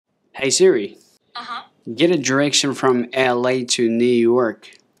Hey Siri, Uh-huh. get a direction from LA to New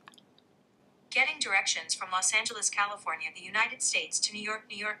York. Getting directions from Los Angeles, California, the United States to New York,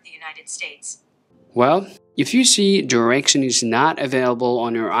 the United States. Well, if you see direction is not available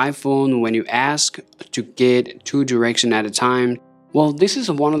on your iPhone when you ask to get two directions at a time, well, this is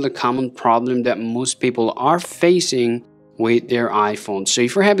one of the common problems that most people are facing with their iPhone. So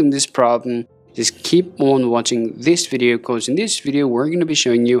if you're having this problem, just keep on watching this video, because in this video we're going to be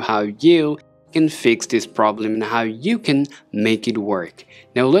showing you how you can fix this problem and how you can make it work.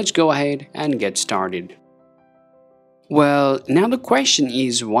 Now let's go ahead and get started. Well, now the question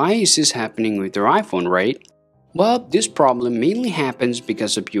is, why is this happening with your iPhone, right? Well, this problem mainly happens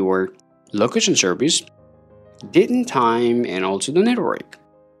because of your location service, date and time, and also the network.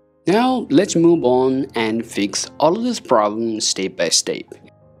 Now let's move on and fix all of this problem step by step.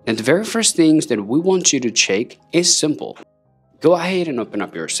 Now the very first things that we want you to check is simple. Go ahead and open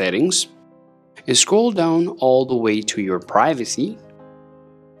up your settings and scroll down all the way to your privacy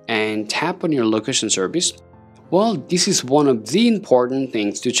and tap on your location service. Well, this is one of the important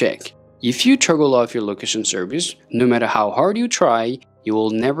things to check. If you toggle off your location service, no matter how hard you try, you will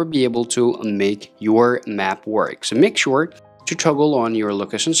never be able to make your map work. So make sure to toggle on your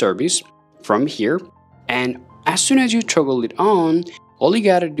location service from here, and as soon as you toggle it on, all you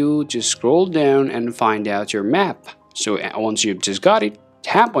gotta do is just scroll down and find out your map. So once you've just got it,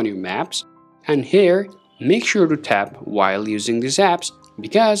 tap on your maps, and here make sure to tap while using these apps,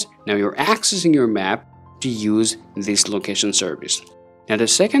 because now you're accessing your map to use this location service. Now the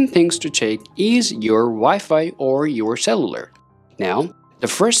second things to check is your Wi-Fi or your cellular. Now the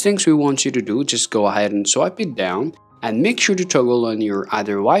first things we want you to do, just go ahead and swipe it down and make sure to toggle on your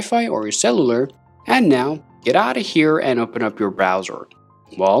either Wi-Fi or your cellular, and now get out of here and open up your browser.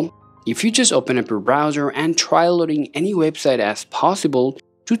 Well, if you just open up your browser and try loading any website as possible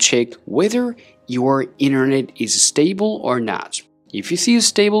to check whether your internet is stable or not. If you see a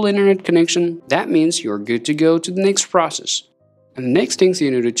stable internet connection, that means you're good to go to the next process. And the next things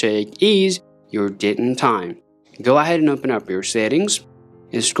you need to check is your date and time. Go ahead and open up your settings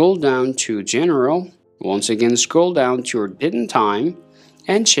and scroll down to General. Once again, scroll down to your date and time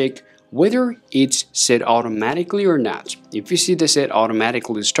and check whether it's set automatically or not. If you see the set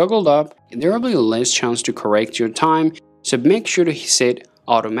automatically is toggled up, there will be less chance to correct your time, so make sure to set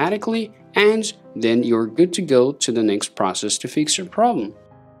automatically, and then you're good to go to the next process to fix your problem.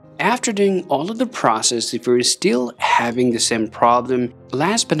 After doing all of the process, if you're still having the same problem,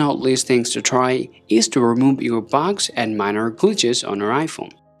 last but not least things to try is to remove your bugs and minor glitches on your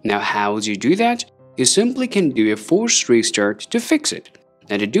iPhone. Now how would you do that? You simply can do a forced restart to fix it.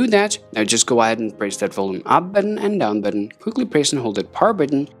 Now to do that, now just go ahead and press that volume up button and down button, quickly press and hold that power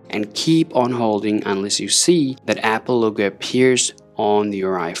button, and keep on holding unless you see that Apple logo appears on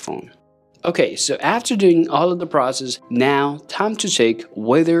your iPhone. Okay, so after doing all of the process, now time to check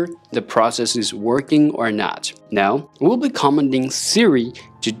whether the process is working or not. Now, we'll be commanding Siri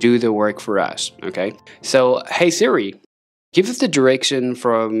to do the work for us, okay? So, hey Siri, give us the direction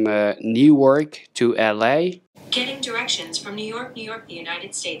from New York to LA. Getting directions from New York, the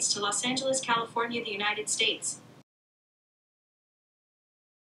United States to Los Angeles, California, the United States.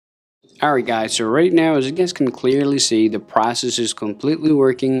 Alright guys, so right now as you guys can clearly see, the process is completely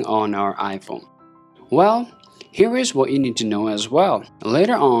working on our iPhone. Well, here is what you need to know as well.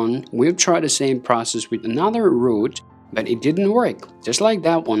 Later on, we've tried the same process with another route, but it didn't work. Just like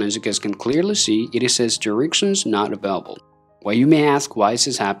that one, as you guys can clearly see, it says directions not available. Well, you may ask, why is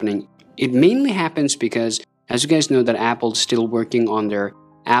this happening? It mainly happens because, as you guys know, that Apple's still working on their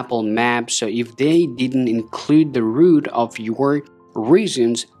Apple Maps, so if they didn't include the route of your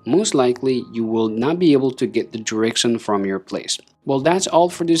regions, most likely you will not be able to get the direction from your place. Well, that's all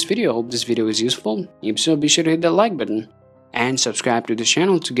for this video. Hope this video is useful. If so, be sure to hit the like button and subscribe to the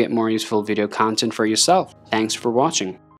channel to get more useful video content for yourself. Thanks for watching.